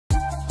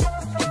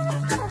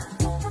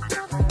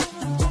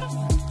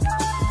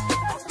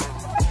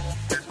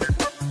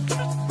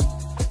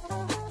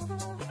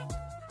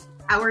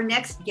Our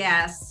next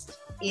guest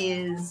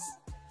is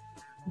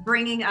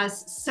bringing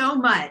us so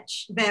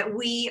much that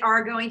we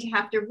are going to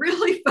have to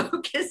really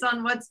focus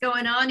on what's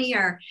going on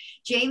here.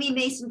 Jamie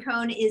Mason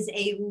Cohen is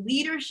a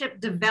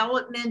leadership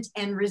development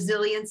and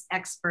resilience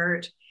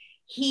expert.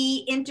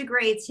 He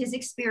integrates his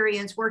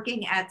experience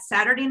working at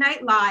Saturday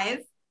Night Live.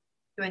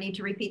 Do I need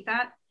to repeat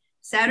that?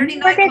 Saturday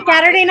Night Live.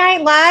 Saturday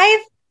Night Live?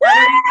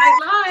 Saturday Night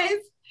Live.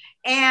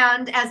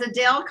 And as a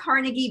Dale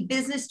Carnegie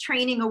Business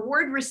Training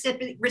Award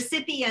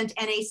recipient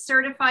and a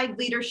certified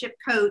leadership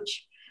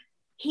coach,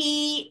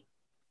 he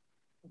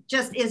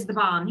just is the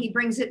bomb. He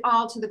brings it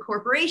all to the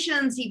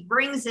corporations. He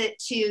brings it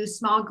to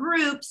small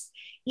groups.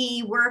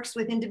 He works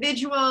with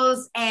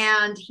individuals,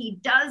 and he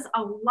does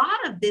a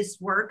lot of this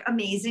work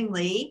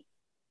amazingly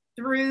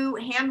through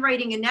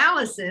handwriting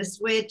analysis,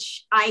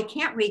 which I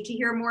can't wait to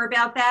hear more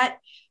about that.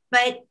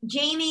 But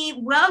Jamie,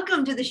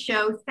 welcome to the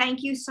show.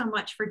 Thank you so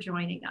much for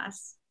joining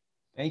us.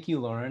 Thank you,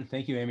 Lauren.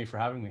 Thank you, Amy, for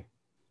having me.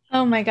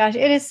 Oh my gosh,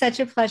 it is such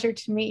a pleasure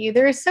to meet you.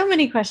 There are so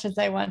many questions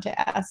I want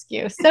to ask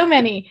you. So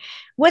many.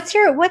 What's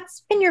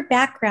been your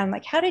background?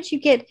 Like, how did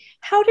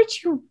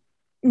you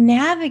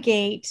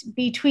navigate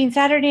between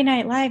Saturday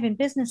Night Live and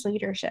business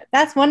leadership?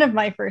 That's one of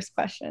my first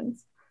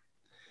questions.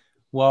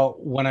 Well,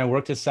 when I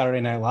worked at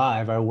Saturday Night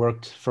Live, I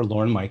worked for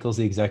Lorne Michaels,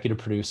 the executive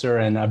producer,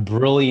 and a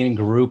brilliant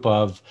group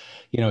of,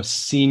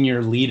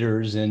 senior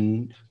leaders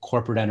in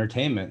corporate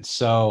entertainment.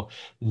 So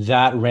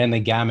that ran the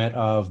gamut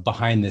of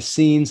behind the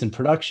scenes and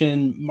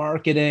production,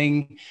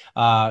 marketing.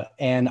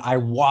 And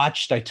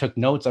I took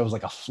notes. I was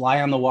like a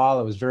fly on the wall.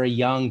 I was very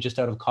young, just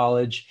out of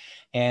college.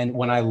 And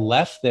when I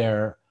left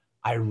there,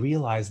 I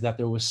realized that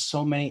there was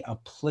so many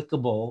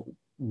applicable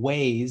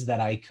ways that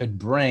I could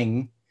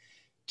bring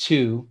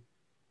to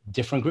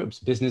different groups,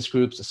 business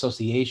groups,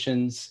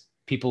 associations,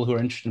 people who are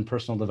interested in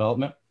personal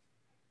development.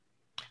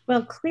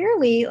 Well,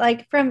 clearly,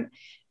 like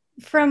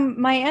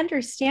from my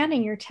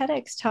understanding, your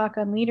TEDx talk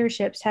on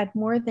leaderships had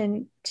more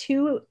than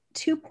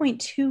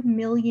 2.2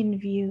 million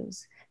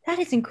views. That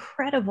is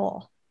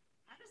incredible.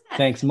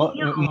 Thanks.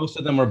 Most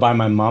of them were by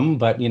my mom,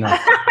 but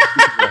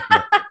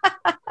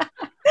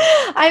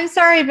I'm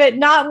sorry, but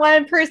not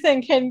one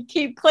person can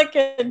keep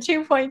clicking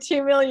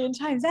 2.2 million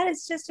times. That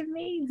is just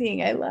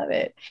amazing. I love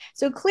it.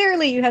 So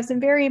clearly you have some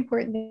very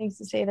important things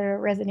to say that are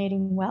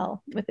resonating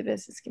well with the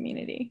business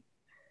community.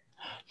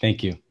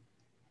 Thank you.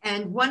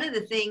 And one of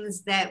the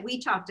things that we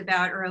talked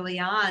about early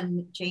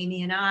on,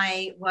 Jamie and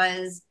I,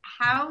 was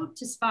how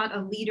to spot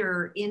a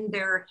leader in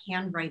their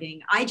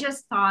handwriting. I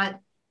just thought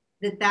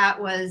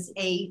that was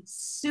a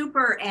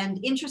super and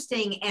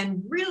interesting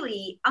and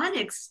really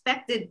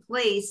unexpected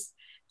place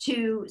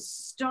to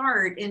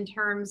start in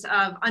terms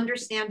of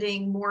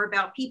understanding more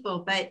about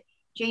people. But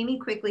Jamie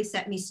quickly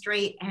set me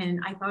straight,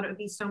 and I thought it would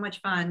be so much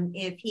fun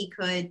if he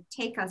could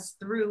take us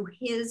through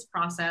his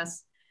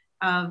process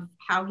of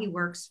how he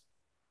works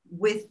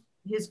with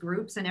his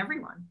groups and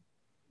everyone.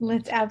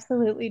 Let's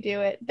absolutely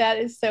do it. That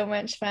is so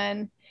much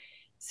fun.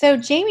 So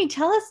Jamie,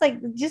 tell us,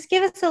 just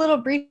give us a little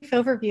brief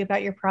overview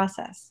about your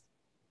process.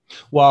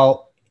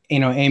 Well,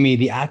 Amy,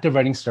 the act of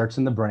writing starts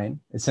in the brain.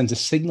 It sends a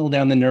signal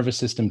down the nervous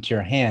system to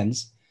your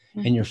hands,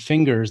 and your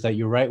fingers that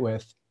you write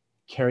with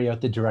carry out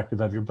the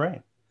directive of your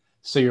brain.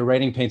 So your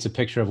writing paints a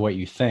picture of what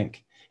you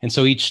think. And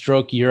so each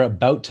stroke you're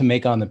about to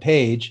make on the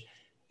page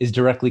is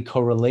directly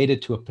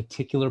correlated to a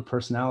particular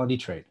personality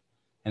trait.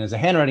 And as a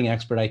handwriting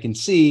expert, I can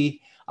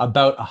see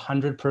about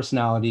 100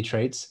 personality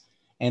traits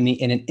and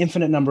an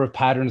infinite number of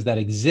patterns that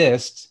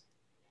exist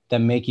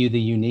that make you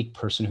the unique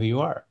person who you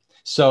are.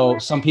 So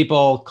some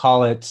people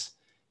call it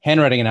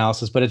handwriting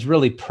analysis, but it's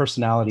really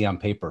personality on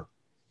paper.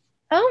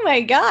 Oh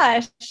my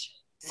gosh.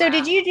 So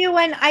did you do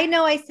one? I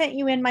know I sent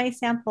you in my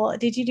sample.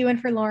 Did you do one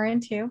for Lauren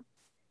too?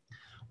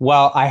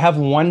 Well, I have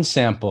one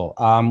sample.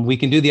 We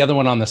can do the other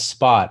one on the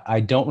spot. I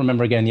don't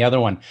remember getting the other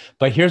one,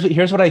 but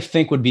here's what I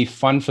think would be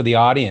fun for the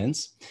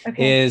audience.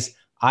 Is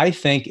I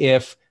think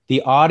if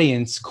the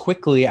audience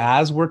quickly,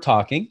 as we're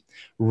talking,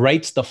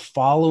 writes the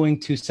following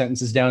 2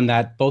 sentences down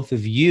that both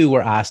of you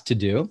were asked to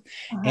do.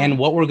 And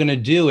what we're going to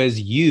do is,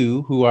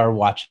 you who are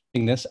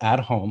watching this at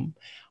home,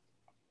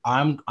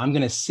 I'm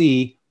going to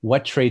see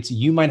what traits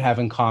you might have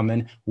in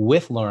common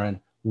with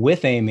Lauren,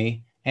 with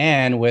Amy,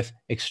 and with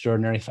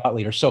extraordinary thought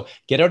leaders. So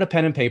get out a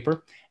pen and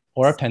paper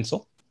or a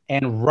pencil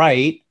and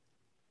write,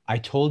 "I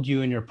told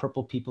you and your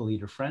purple people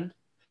eater friend,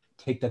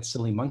 take that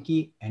silly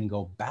monkey and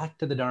go back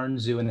to the darn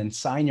zoo," and then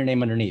sign your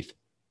name underneath.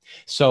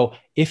 So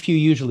if you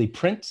usually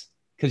print,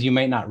 because you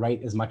might not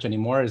write as much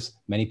anymore, as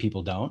many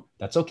people don't,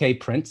 that's okay,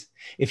 print.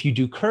 If you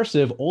do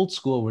cursive, old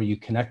school, where you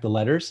connect the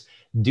letters,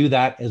 do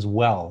that as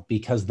well,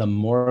 because the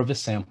more of a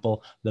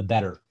sample, the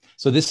better.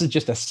 So this is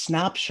just a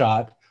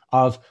snapshot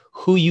of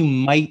who you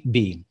might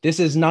be. This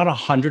is not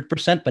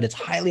 100%, but it's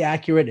highly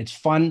accurate. It's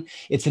fun.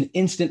 It's an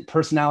instant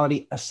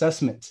personality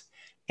assessment.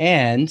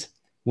 And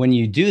when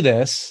you do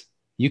this,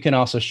 you can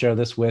also share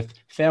this with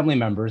family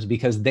members,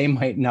 because they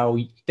might know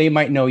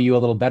you a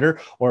little better,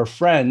 or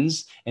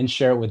friends, and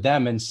share it with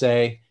them and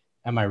say,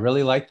 "Am I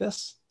really like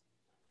this?"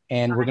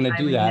 And we're going to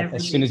do that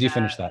as soon as you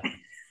finish that.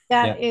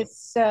 That is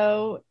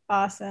so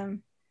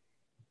awesome.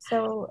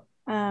 So,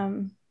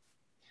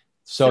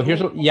 so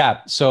here's what,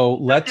 yeah. So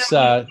let's,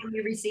 which one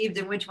you received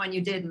and which one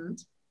you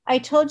didn't. I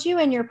told you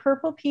and your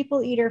purple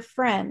people eater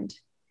friend,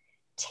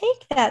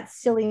 take that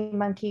silly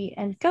monkey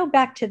and go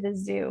back to the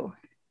zoo.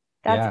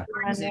 That's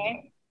Darn zoo.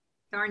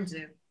 Darn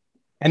zoo.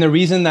 And the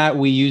reason that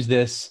we use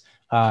these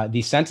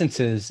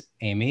sentences,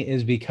 Amy,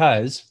 is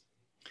because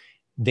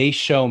they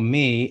show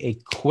me a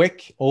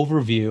quick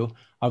overview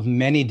of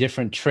many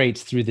different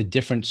traits through the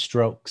different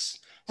strokes.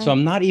 So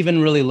I'm not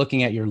even really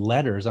looking at your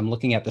letters. I'm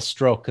looking at the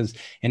stroke, because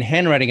in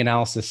handwriting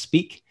analysis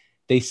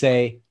they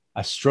say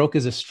a stroke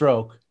is a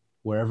stroke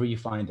wherever you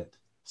find it.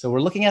 So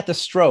we're looking at the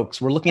strokes.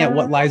 We're looking at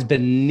what lies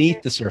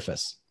beneath the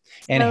surface,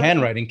 and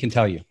handwriting can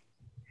tell you.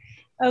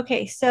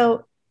 Okay.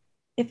 So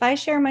if I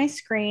share my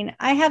screen,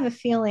 I have a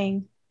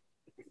feeling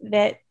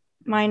that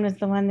mine was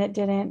the one that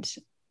didn't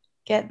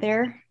get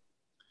there.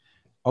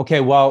 Okay.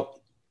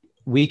 Well,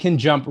 we can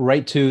jump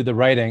right to the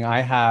writing. I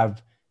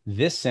have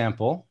this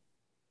sample.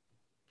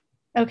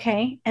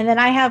 Okay. And then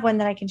I have one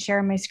that I can share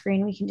on my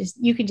screen.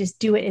 You can just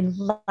do it in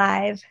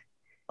live.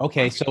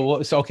 Okay. So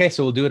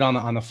we'll do it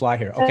on the fly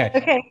here.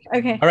 Okay.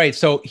 Okay. All right.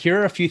 So here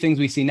are a few things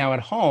we see now at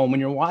home. When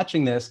you're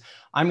watching this,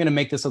 I'm going to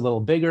make this a little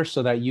bigger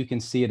so that you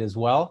can see it as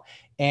well.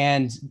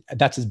 And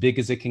that's as big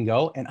as it can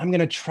go. And I'm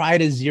going to try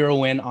to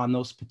zero in on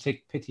those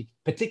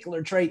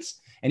particular traits,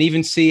 and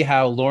even see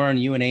how Lauren,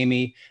 you and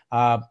Amy,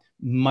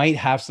 might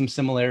have some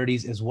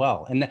similarities as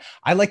well. And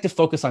I like to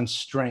focus on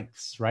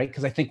strengths, right?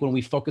 Because I think when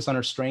we focus on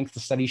our strengths, the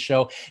studies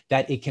show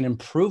that it can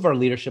improve our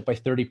leadership by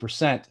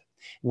 30%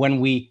 when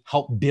we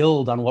help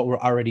build on what we're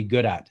already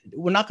good at.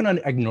 We're not going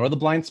to ignore the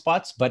blind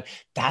spots, but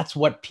that's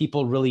what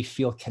people really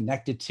feel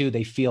connected to.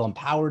 They feel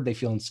empowered, they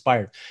feel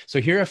inspired.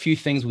 So here are a few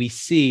things we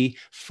see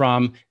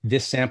from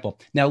this sample.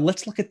 Now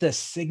let's look at the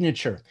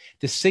signature.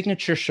 The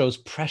signature shows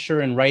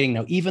pressure in writing.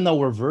 Now, even though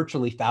we're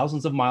virtually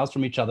thousands of miles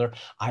from each other,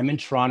 I'm in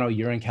Toronto,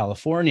 you're in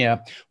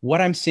California,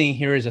 what I'm seeing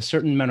here is a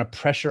certain amount of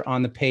pressure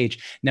on the page.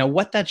 Now,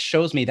 what that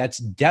shows me, that's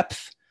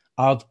depth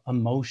of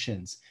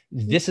emotions.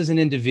 This is an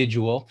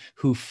individual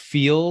who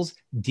feels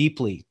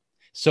deeply.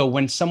 So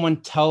when someone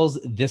tells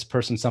this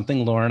person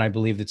something, Lauren, I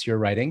believe that's your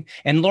writing,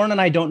 and Lauren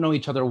and I don't know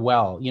each other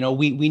well. You know,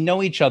 we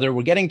know each other,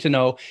 we're getting to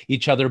know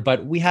each other,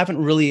 but we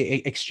haven't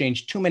really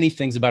exchanged too many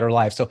things about our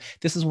lives. So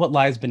this is what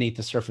lies beneath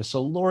the surface.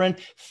 So Lauren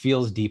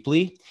feels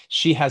deeply.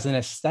 She has an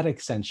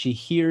aesthetic sense. She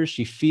hears,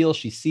 she feels,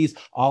 she sees,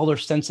 all her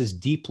senses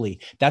deeply.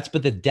 That's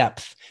but the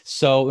depth.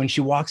 So when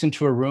she walks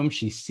into a room,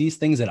 she sees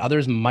things that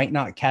others might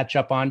not catch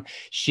up on.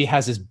 She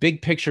has this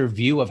big picture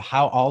view of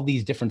how all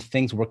these different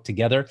things work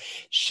together.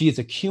 She is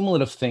a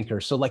cumulative thinker.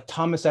 So like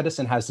Thomas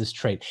Edison has this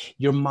trait,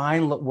 your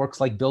mind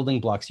works like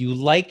building blocks. You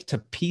like to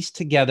piece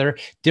together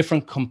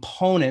different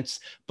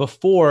components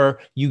before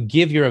you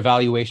give your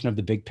evaluation of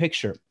the big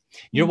picture.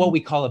 You're what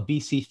we call a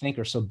BC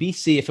thinker. So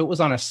BC, if it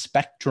was on a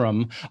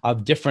spectrum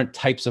of different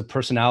types of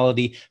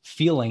personality,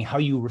 feeling, how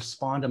you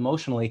respond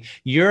emotionally,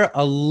 you're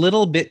a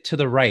little bit to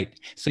the right.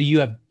 So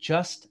you have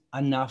just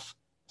enough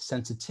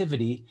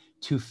sensitivity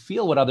to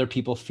feel what other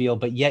people feel,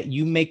 but yet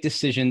you make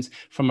decisions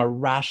from a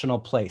rational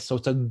place. So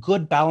it's a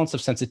good balance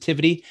of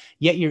sensitivity,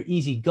 yet you're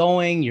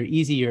easygoing, you're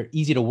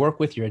easy to work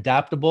with, you're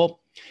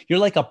adaptable. You're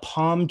like a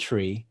palm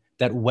tree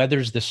that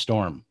weathers the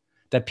storm,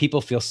 that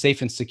people feel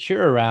safe and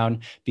secure around,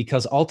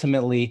 because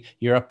ultimately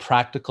you're a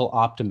practical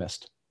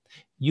optimist.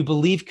 You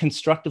believe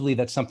constructively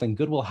that something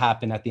good will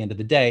happen at the end of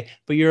the day,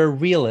 but you're a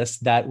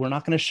realist that we're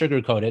not going to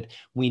sugarcoat it.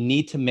 We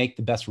need to make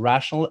the best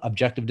rational,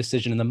 objective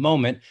decision in the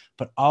moment,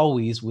 but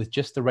always with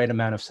just the right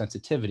amount of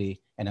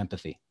sensitivity and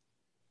empathy.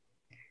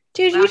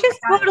 Dude, you just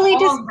totally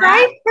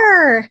described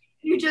her.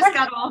 You just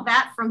got all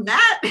that from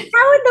that. How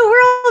in the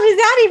world is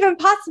that even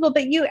possible?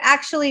 But you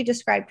actually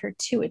described her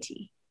to a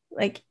T.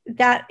 Like,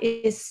 that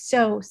is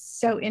so,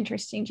 so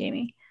interesting,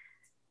 Jamie.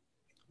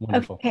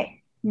 Wonderful.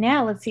 Okay,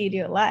 now let's see you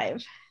do it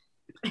live.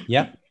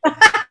 Yep.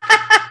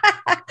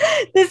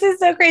 This is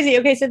so crazy.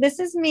 Okay, so this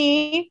is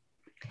me.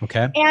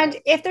 Okay. And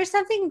if there's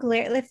something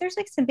if there's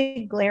like some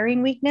big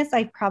glaring weakness,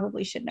 I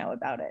probably should know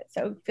about it.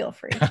 So feel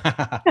free.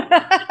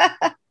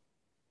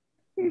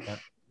 Yep.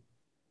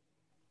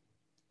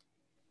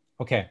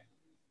 Okay.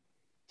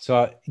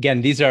 So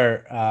again, these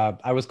are,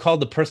 I was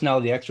called the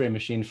personality x-ray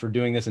machine for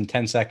doing this in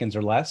 10 seconds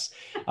or less.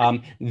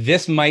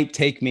 This might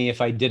take me,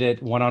 if I did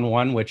it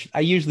one-on-one, which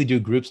I usually do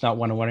groups, not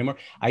one-on-one anymore.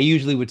 I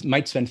usually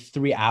might spend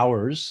 3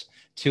 hours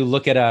to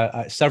look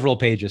at several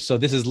pages. So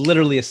this is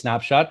literally a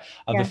snapshot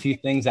of a few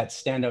things that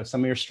stand out, some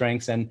of your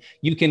strengths, and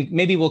you can,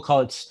 maybe we'll call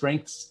it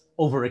strengths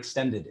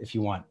overextended if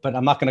you want, but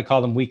I'm not going to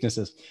call them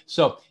weaknesses.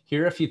 So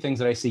here are a few things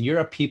that I see.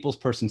 You're a people's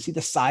person. See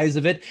the size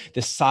of it?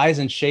 The size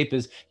and shape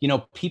is,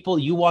 people,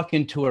 you walk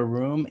into a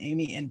room,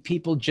 Amy, and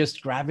people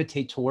just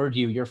gravitate toward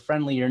you. You're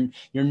friendly,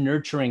 you're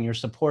nurturing, you're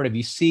supportive.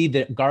 You see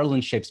the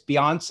garland shapes.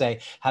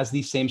 Beyonce has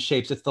these same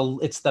shapes. It's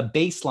the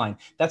baseline.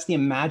 That's the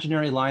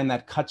imaginary line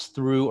that cuts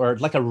through, or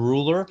like a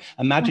ruler.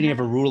 Imagine you have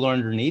a ruler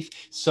underneath.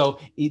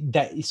 So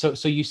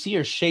you see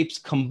your shapes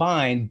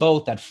combine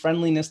both that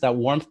friendliness, that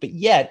warmth, but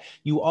yet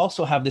you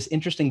also have this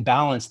interesting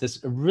balance, this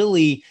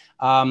really,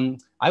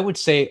 I would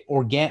say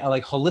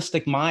like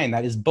holistic mind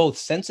that is both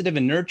sensitive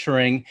and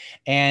nurturing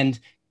and,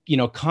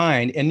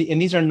 kind.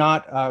 And these are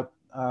not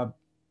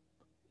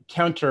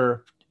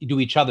counter to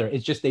each other.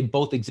 It's just, they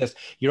both exist.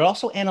 You're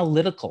also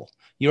analytical.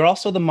 You're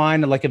also the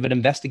mind like of an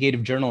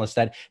investigative journalist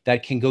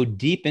that can go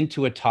deep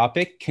into a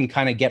topic, can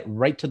kind of get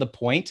right to the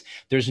point.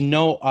 There's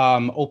no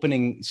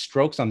opening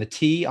strokes on the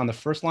T, on the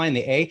first line,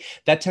 the A.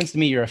 That tends to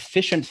be your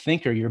efficient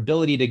thinker, your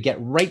ability to get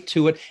right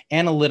to it,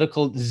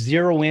 analytical,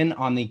 zero in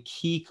on the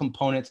key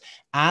components,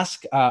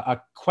 ask a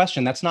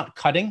question that's not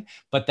cutting,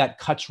 but that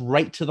cuts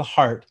right to the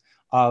heart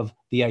of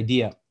the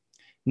idea.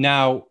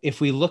 Now,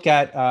 if we look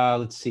at,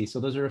 let's see, so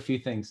those are a few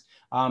things.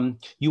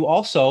 You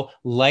also,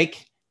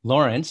 like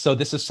Lauren, so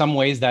this is some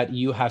ways that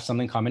you have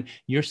something common.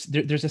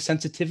 There's a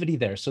sensitivity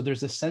there. So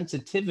there's a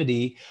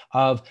sensitivity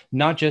of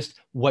not just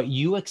what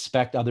you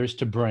expect others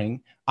to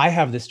bring. I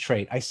have this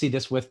trait. I see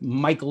this with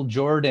Michael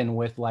Jordan,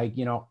 with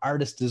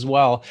artists as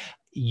well.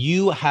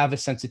 You have a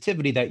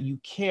sensitivity that you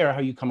care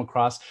how you come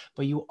across,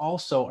 but you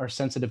also are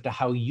sensitive to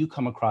how you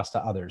come across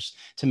to others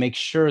to make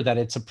sure that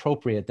it's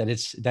appropriate, that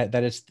it's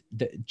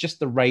just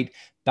the right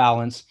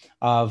balance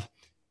of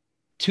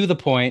to the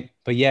point,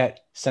 but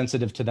yet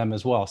sensitive to them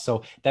as well.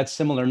 So that's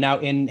similar. Now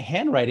in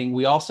handwriting,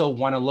 we also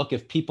want to look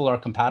if people are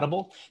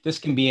compatible. This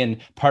can be in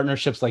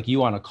partnerships like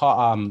you on a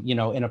call,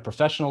 in a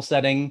professional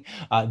setting.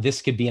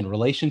 This could be in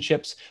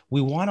relationships. We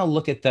want to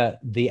look at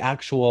the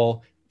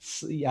actual,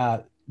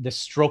 the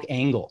stroke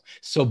angle.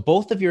 So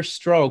both of your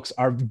strokes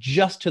are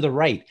just to the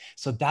right.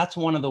 So that's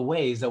one of the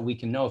ways that we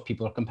can know if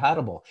people are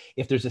compatible.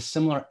 If there's a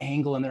similar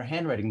angle in their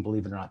handwriting,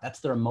 believe it or not,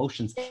 that's their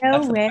emotions.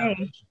 No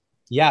way.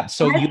 Yeah.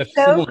 So that's you have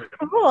so similar.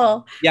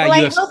 Cool. Yeah.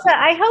 Well,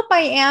 I hope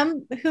I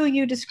am who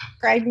you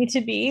describe me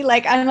to be.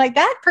 Like, I'm like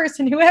that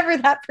person, whoever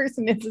that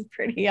person is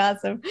pretty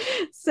awesome.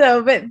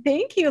 So, but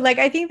thank you. Like,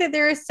 I think that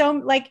there is so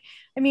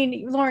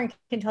Lauren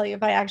can tell you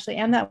if I actually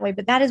am that way,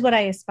 but that is what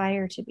I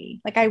aspire to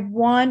be. Like, I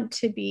want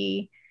to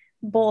be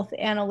both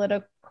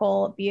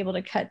analytical, be able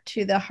to cut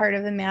to the heart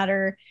of the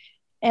matter,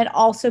 and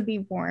also be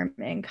warm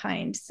and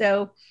kind.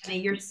 So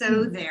you're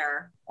so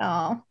there.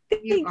 Oh,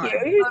 thank you.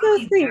 You're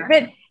so sweet.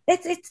 But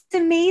it's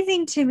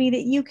amazing to me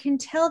that you can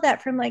tell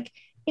that from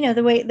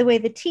the way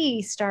the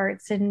T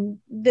starts and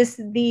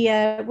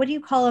what do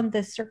you call them?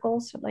 The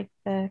circles like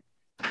that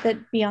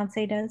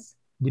Beyonce does.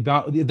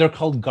 They're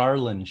called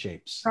garland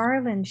shapes.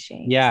 Garland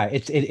shapes. Yeah,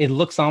 it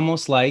looks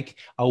almost like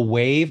a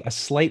wave, a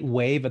slight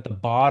wave at the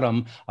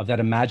bottom of that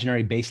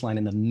imaginary baseline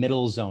in the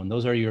middle zone.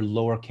 Those are your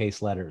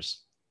lowercase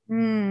letters.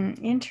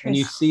 Interesting. And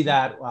you see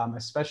that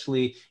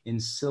especially in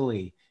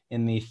silly,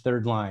 in the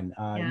third line.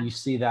 You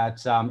see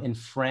that in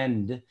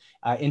friend,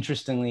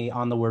 interestingly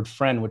on the word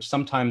friend, which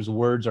sometimes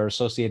words are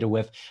associated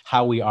with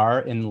how we are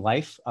in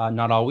life,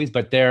 not always,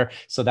 but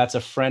so that's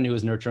a friend who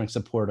is nurturing,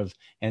 supportive,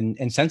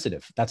 and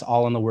sensitive. That's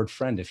all in the word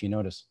friend, if you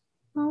notice.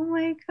 Oh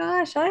my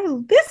gosh,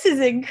 this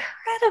is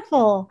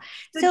incredible.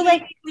 So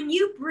like when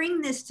you bring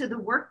this to the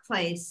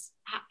workplace,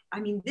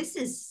 this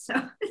is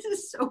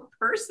so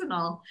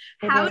personal.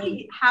 How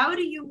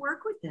do you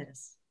work with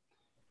this?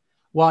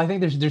 Well, I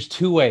think there's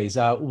two ways.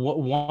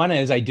 One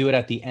is I do it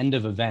at the end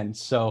of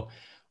events. So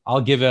I'll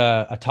give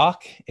a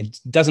talk. It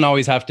doesn't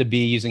always have to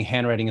be using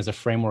handwriting as a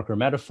framework or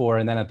metaphor.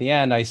 And then at the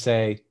end, I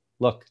say,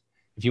 look,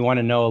 if you want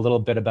to know a little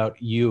bit about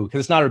you,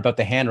 because it's not about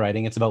the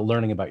handwriting, it's about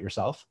learning about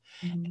yourself.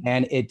 Mm-hmm.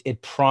 And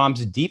it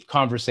prompts deep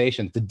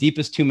conversations, the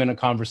deepest 2-minute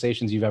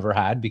conversations you've ever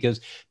had,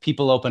 because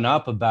people open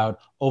up about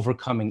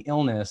overcoming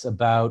illness,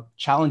 about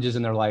challenges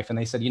in their life. And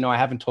they said, I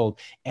haven't told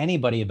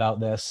anybody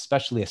about this,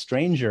 especially a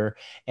stranger.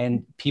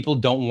 And people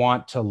don't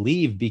want to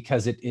leave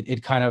because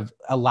it kind of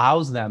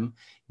allows them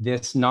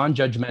this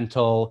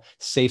non-judgmental,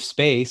 safe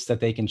space that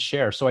they can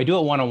share. So I do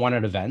it one-on-one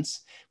at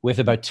events with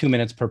about 2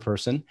 minutes per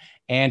person,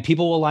 and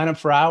people will line up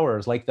for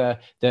hours, like the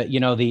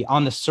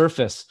on the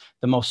surface,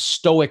 the most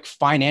stoic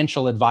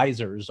financial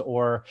advisors,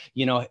 or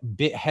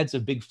heads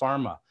of big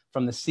pharma,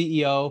 from the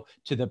CEO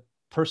to the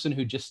person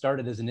who just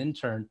started as an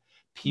intern.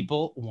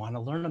 People want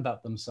to learn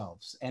about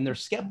themselves, and they're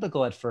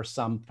skeptical at first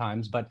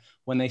sometimes, but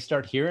when they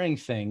start hearing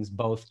things,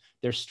 both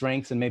their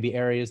strengths and maybe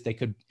areas they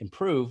could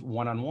improve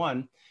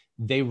one-on-one,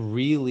 they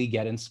really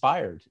get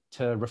inspired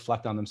to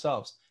reflect on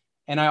themselves.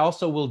 And I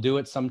also will do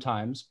it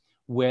sometimes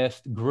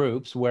with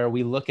groups where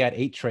we look at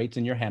 8 traits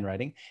in your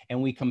handwriting and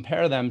we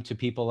compare them to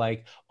people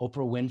like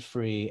Oprah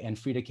Winfrey and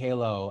Frida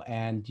Kahlo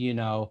and,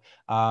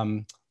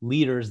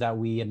 leaders that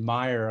we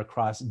admire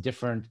across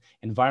different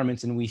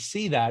environments. And we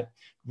see that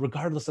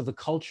regardless of the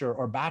culture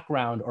or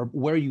background or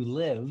where you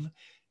live,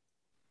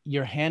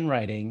 your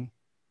handwriting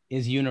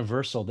is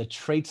universal. The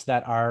traits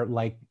that are,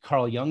 like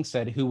Carl Jung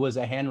said, who was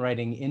a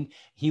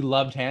he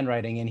loved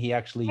handwriting, and he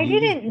actually I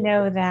didn't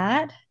know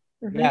that.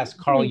 Yes,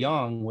 Carl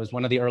Jung was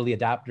one of the early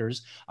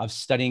adapters of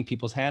studying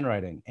people's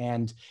handwriting.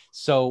 And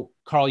so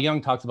Carl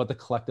Jung talks about the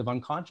collective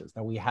unconscious,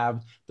 that we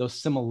have those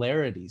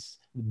similarities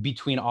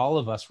between all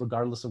of us,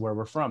 regardless of where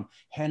we're from.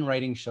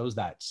 Handwriting shows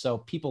that. So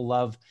people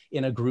love,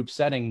 in a group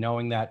setting,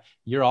 knowing that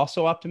you're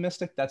also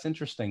optimistic. That's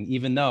interesting,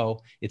 even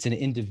though it's an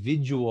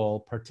individual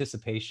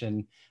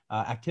participation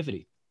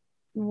activity.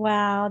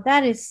 Wow,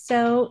 that is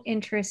so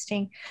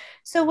interesting.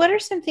 So what are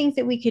some things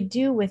that we could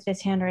do with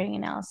this handwriting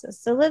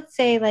analysis? So let's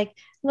say like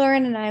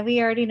Lauren and I,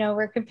 we already know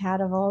we're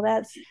compatible.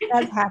 That's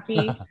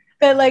happy.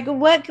 But like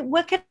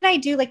what can I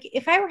do? Like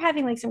if I were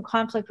having like some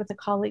conflict with a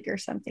colleague or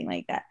something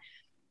like that,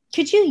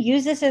 could you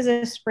use this as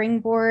a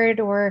springboard,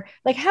 or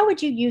like how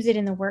would you use it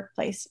in the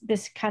workplace,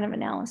 this kind of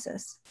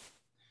analysis?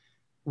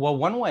 Well,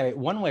 one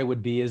way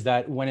would be is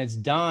that when it's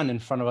done in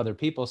front of other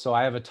people. So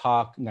I have a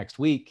talk next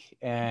week,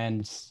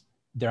 and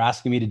they're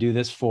asking me to do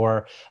this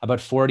for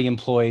about 40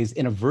 employees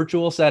in a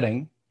virtual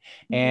setting.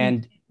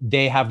 And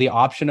they have the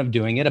option of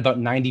doing it. About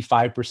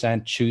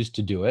 95% choose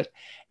to do it.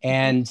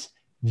 And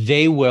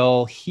they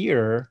will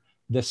hear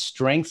the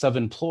strengths of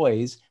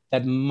employees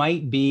that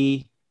might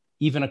be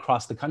even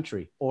across the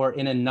country or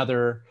in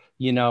another,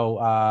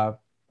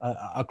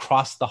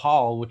 across the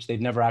hall, which they've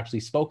never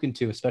actually spoken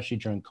to, especially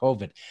during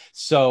COVID.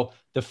 So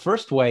the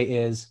first way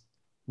is,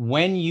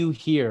 when you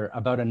hear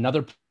about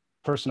another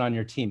person on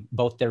your team,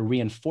 both their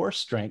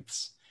reinforced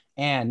strengths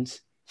and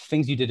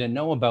things you didn't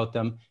know about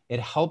them, it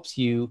helps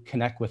you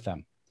connect with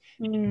them.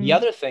 The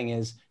other thing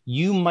is,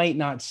 you might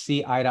not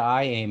see eye to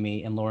eye,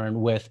 Amy and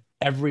Lauren, with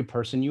every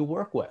person you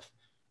work with.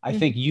 I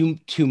think you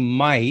two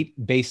might,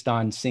 based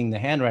on seeing the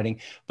handwriting,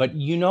 but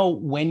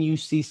when you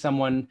see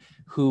someone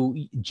who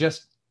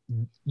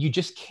you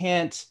just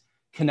can't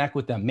connect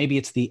with them. Maybe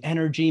it's the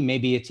energy,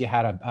 maybe it's you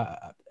had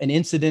an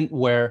incident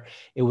where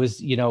it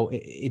was,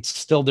 it's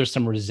still, there's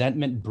some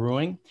resentment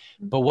brewing.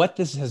 But what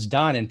this has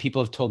done, and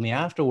people have told me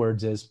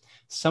afterwards, is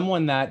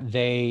someone that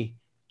they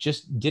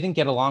just didn't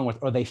get along with,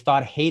 or they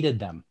thought hated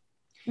them.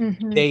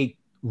 They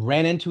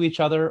ran into each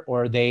other,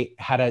 or they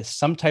had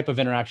some type of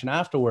interaction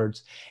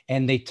afterwards,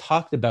 and they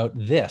talked about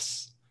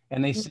this.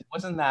 And they said,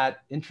 wasn't that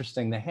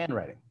interesting, the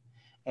handwriting?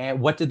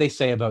 And what did they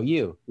say about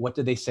you? What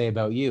did they say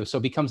about you? So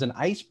it becomes an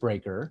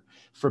icebreaker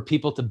for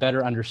people to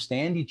better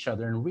understand each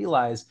other and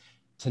realize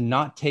to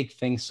not take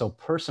things so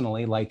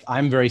personally. Like,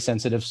 I'm very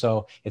sensitive,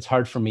 so it's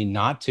hard for me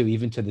not to,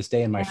 even to this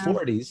day in my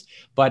 40s,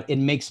 but it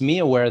makes me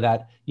aware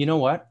that, you know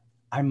what,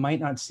 I might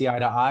not see eye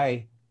to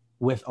eye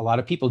with a lot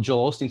of people.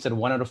 Joel Osteen said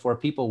 1 out of 4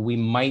 people, we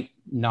might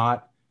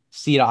not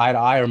see eye to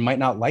eye or might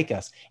not like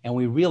us. And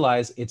we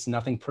realize it's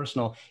nothing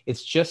personal.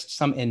 It's just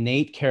some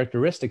innate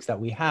characteristics that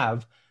we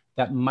have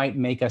that might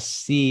make us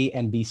see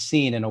and be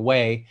seen in a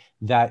way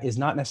that is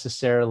not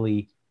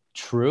necessarily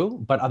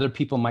true, but other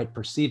people might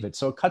perceive it.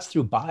 So it cuts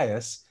through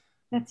bias.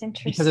 That's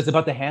interesting. Because it's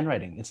about the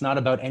handwriting. It's not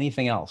about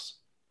anything else.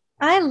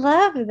 I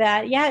love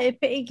that. Yeah,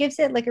 it gives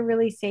it like a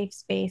really safe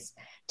space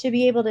to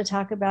be able to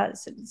talk about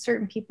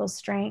certain people's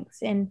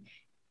strengths and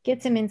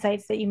get some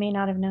insights that you may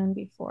not have known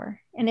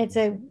before. And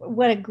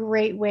what a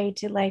great way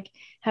to like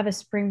have a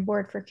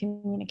springboard for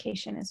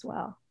communication as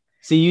well.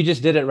 See, you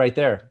just did it right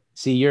there.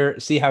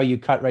 See how you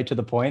cut right to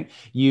the point.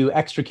 You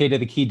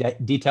extricated the key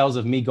details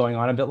of me going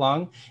on a bit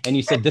long, and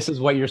you said, this is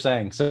what you're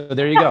saying. So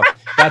there you go.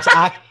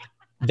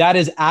 That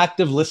is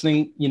active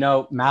listening,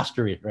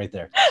 mastery right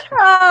there.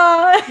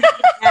 Oh,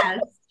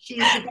 yes. She's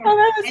the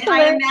best. And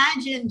I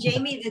imagine,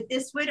 Jamie, that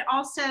this would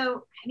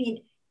also,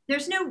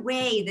 there's no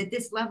way that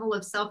this level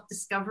of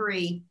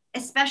self-discovery,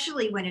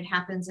 especially when it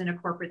happens in a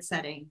corporate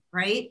setting,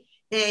 right?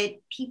 That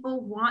people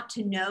want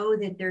to know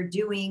that they're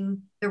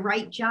doing the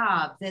right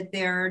job, that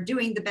they're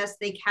doing the best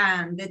they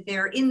can, that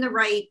they're in the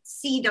right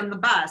seat on the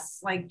bus,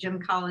 like Jim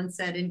Collins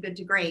said in Good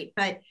to Great.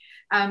 But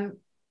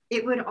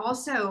it would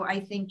also,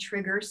 I think,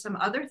 trigger some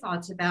other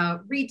thoughts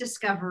about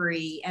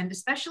rediscovery. And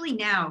especially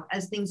now,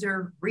 as things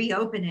are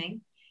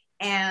reopening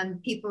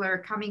and people are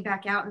coming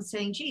back out and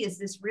saying, gee, is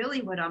this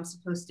really what I'm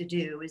supposed to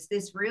do? Is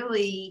this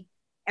really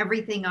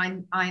everything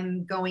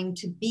I'm going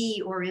to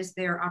be, or is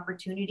there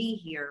opportunity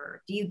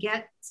here? Do you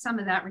get some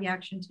of that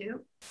reaction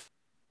too?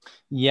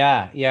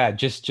 Yeah.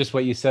 Just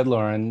what you said,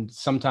 Lauren.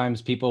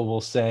 Sometimes people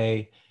will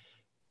say,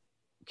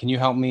 can you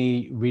help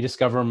me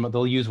rediscover?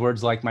 They'll use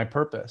words like my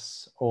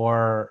purpose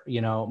or,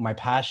 my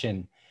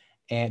passion.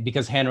 And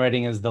because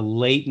handwriting is the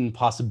latent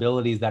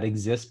possibilities that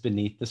exist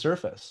beneath the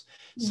surface.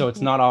 So it's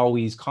not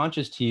always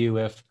conscious to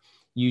you.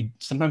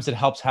 Sometimes it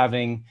helps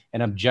having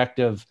an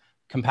objective,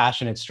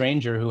 compassionate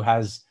stranger who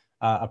has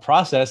a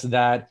process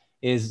that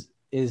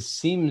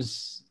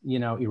seems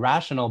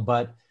irrational,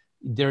 but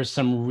there's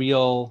some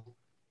real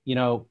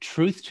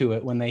truth to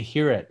it when they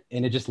hear it,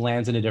 and it just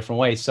lands in a different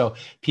way. So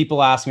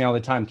people ask me all the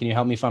time, can you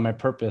help me find my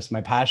purpose, my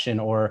passion,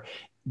 or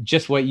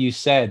just what you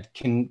said,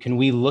 can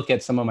we look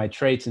at some of my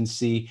traits and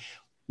see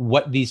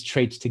what these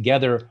traits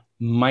together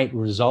might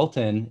result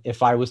in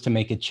if I was to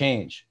make a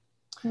change?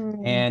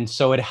 And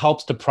so it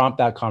helps to prompt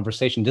that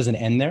conversation. It doesn't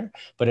end there,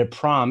 but it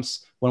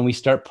prompts when we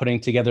start putting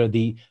together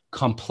the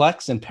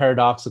complex and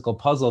paradoxical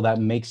puzzle that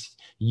makes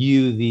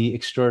you the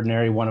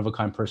extraordinary,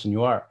 one-of-a-kind person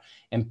you are.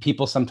 And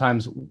people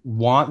sometimes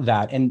want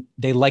that, and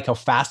they like how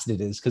fast it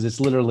is, because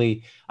it's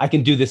literally, I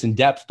can do this in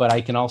depth, but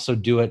I can also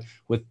do it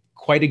with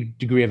quite a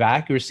degree of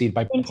accuracy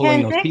by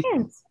pulling those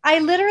pieces. I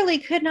literally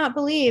could not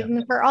believe,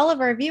 and for all of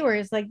our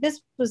viewers, like,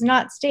 this was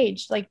not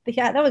staged. Like,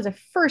 that was the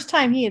first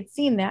time he had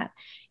seen that,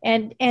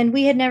 and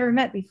we had never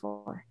met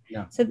before.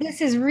 Yeah. So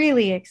this is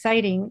really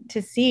exciting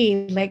to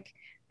see. Like,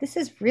 this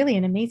is really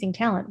an amazing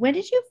talent. When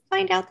did you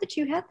find out that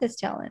you had this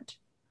talent?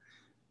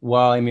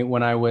 Well, I mean,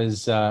 when I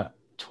was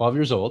 12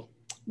 years old,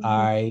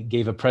 I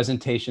gave a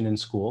presentation in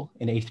school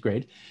in 8th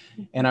grade,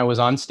 and I was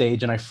on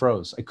stage and I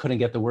froze. I couldn't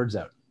get the words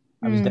out.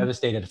 I was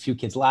devastated. A few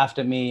kids laughed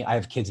at me. I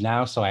have kids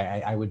now, so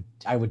I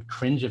would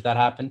cringe if that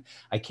happened.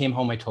 I came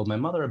home, I told my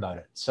mother about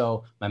it.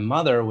 So my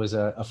mother was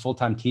a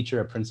full-time teacher,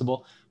 a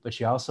principal, but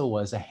she also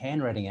was a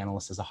handwriting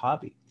analyst as a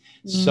hobby.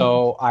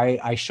 So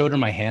I showed her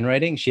my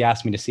handwriting. She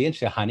asked me to see it. She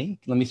said, honey,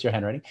 let me see your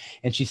handwriting.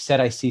 And she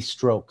said, I see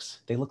strokes.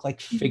 They look like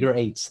figure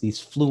eights, these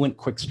fluent,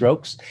 quick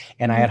strokes.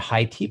 And I had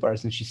high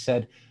T-bars. And she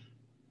said,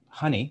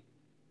 honey,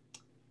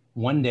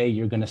 one day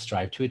you're going to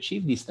strive to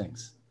achieve these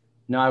things.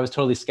 No, I was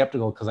totally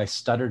skeptical because I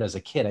stuttered as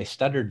a kid. I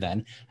stuttered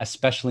then,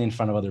 especially in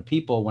front of other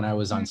people when I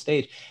was on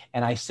stage.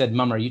 And I said,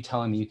 Mom, are you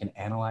telling me you can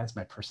analyze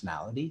my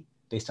personality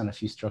based on a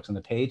few strokes on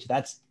the page?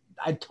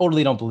 I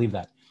totally don't believe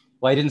that.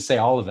 Well, I didn't say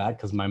all of that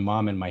because my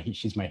mom and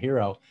she's my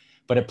hero,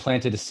 but it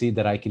planted a seed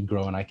that I could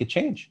grow and I could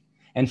change.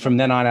 And from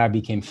then on, I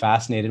became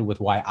fascinated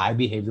with why I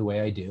behave the way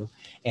I do.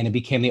 And it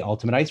became the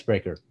ultimate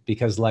icebreaker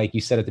because, like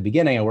you said at the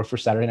beginning, I worked for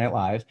Saturday Night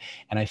Live,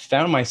 and I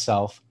found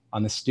myself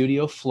on the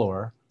studio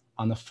floor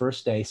on the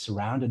first day,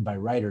 surrounded by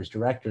writers,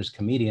 directors,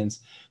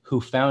 comedians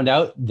who found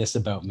out this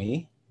about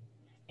me.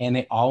 And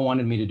they all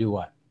wanted me to do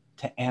what?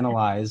 To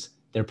analyze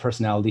their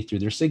personality through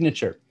their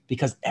signature,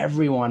 because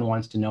everyone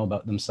wants to know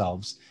about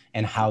themselves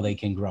and how they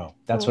can grow.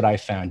 That's what I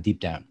found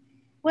deep down.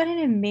 What an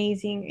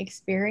amazing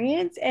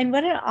experience, and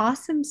what an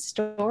awesome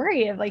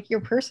story of like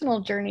your personal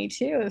journey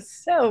too.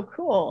 So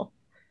cool.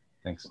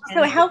 Thanks.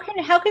 So how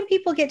can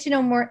people get to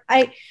know more?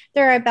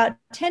 There are about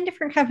 10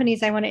 different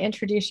companies I want to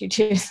introduce you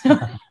to. So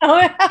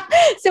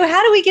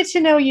how do we get to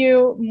know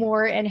you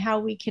more, and how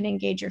we can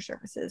engage your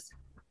services?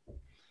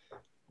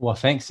 Well,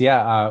 thanks.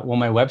 Yeah. Well,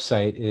 my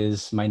website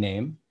is my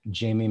name,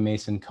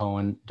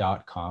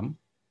 jamiemasoncohen.com.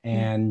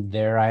 And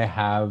there I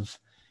have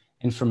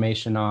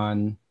information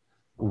on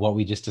what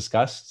we just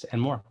discussed and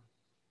more.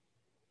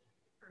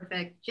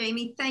 Perfect.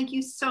 Jamie, thank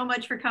you so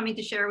much for coming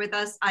to share with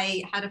us.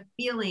 I had a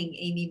feeling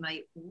Amy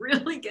might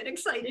really get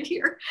excited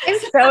here. I'm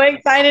so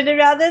excited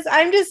about this.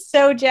 I'm just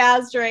so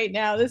jazzed right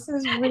now. This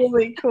is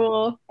really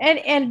cool.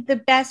 And the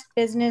best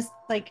business,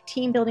 like,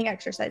 team building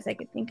exercise I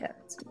could think of.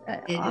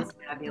 It awesome. Is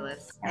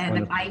fabulous. And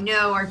wonderful. I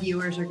know our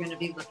viewers are going to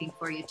be looking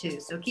for you too.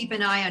 So keep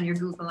an eye on your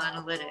Google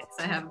Analytics.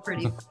 I have a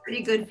pretty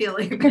good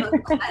feeling about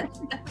that.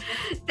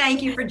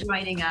 Thank you for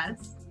joining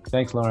us.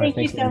 Thanks, Laura. Thank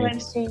you so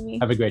much, Jamie.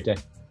 Have a great day.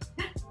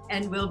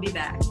 And we'll be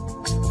back.